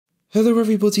Hello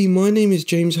everybody, my name is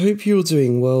James, hope you're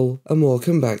doing well, and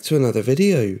welcome back to another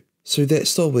video. So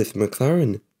let's start with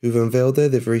McLaren, who've unveiled their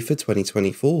livery for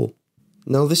 2024.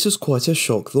 Now this was quite a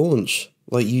shock launch,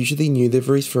 like usually new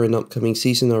liveries for an upcoming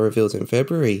season are revealed in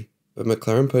February, but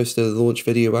McLaren posted a launch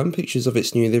video and pictures of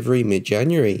its new livery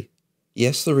mid-January.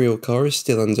 Yes, the real car is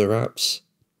still under wraps,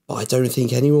 but I don't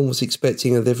think anyone was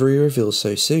expecting a livery reveal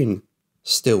so soon.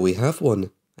 Still we have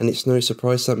one, and it's no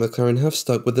surprise that McLaren have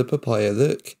stuck with the papaya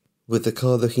look, with the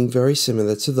car looking very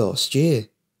similar to last year.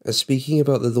 And speaking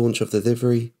about the launch of the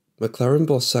livery, McLaren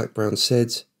boss Zak Brown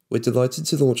said, "We're delighted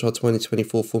to launch our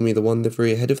 2024 Formula 1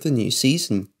 livery ahead of the new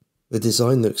season. The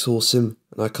design looks awesome,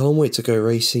 and I can't wait to go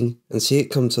racing and see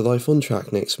it come to life on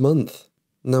track next month."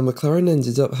 Now McLaren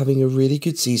ended up having a really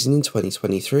good season in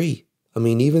 2023. I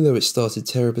mean, even though it started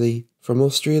terribly, from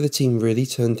Austria the team really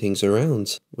turned things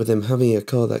around, with them having a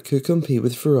car that could compete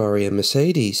with Ferrari and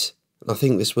Mercedes. I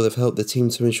think this will have helped the team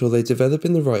to ensure they develop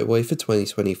in the right way for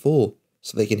 2024,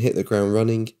 so they can hit the ground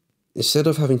running, instead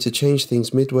of having to change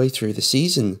things midway through the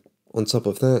season. On top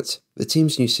of that, the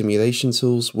team's new simulation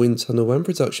tools, wind tunnel and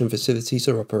production facilities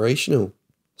are operational.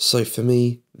 So for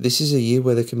me, this is a year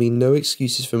where there can be no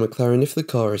excuses for McLaren if the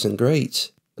car isn't great.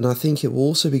 And I think it will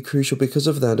also be crucial because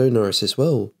of Lando Norris as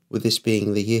well, with this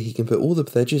being the year he can put all the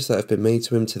pledges that have been made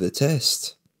to him to the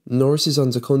test. Norris is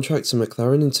under contract to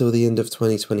McLaren until the end of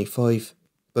 2025,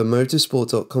 but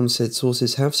motorsport.com said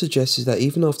sources have suggested that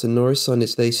even after Norris signed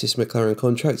his latest McLaren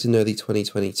contract in early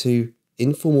 2022,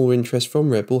 informal interest from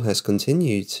Red Bull has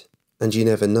continued. And you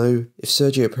never know, if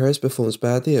Sergio Perez performs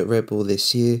badly at Red Bull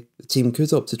this year, the team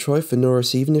could opt to try for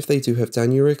Norris even if they do have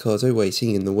Daniel Ricciardo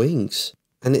waiting in the wings.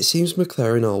 And it seems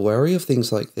McLaren are wary of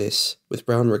things like this, with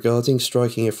Brown regarding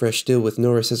striking a fresh deal with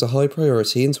Norris as a high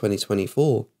priority in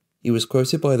 2024. He was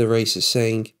quoted by the race as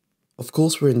saying, "Of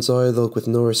course we're in dialogue with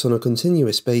Norris on a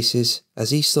continuous basis,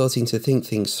 as he's starting to think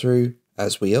things through,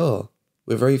 as we are.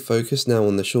 We're very focused now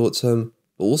on the short term,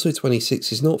 but also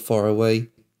 26 is not far away,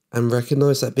 and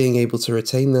recognise that being able to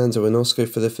retain Lando and Oscar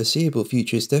for the foreseeable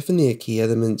future is definitely a key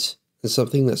element, and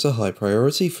something that's a high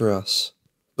priority for us."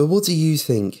 But what do you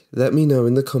think? Let me know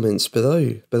in the comments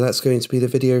below. But that's going to be the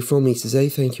video from me today.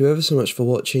 Thank you ever so much for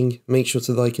watching. Make sure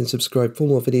to like and subscribe for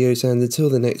more videos, and until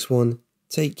the next one,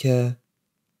 take care.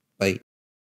 Bye.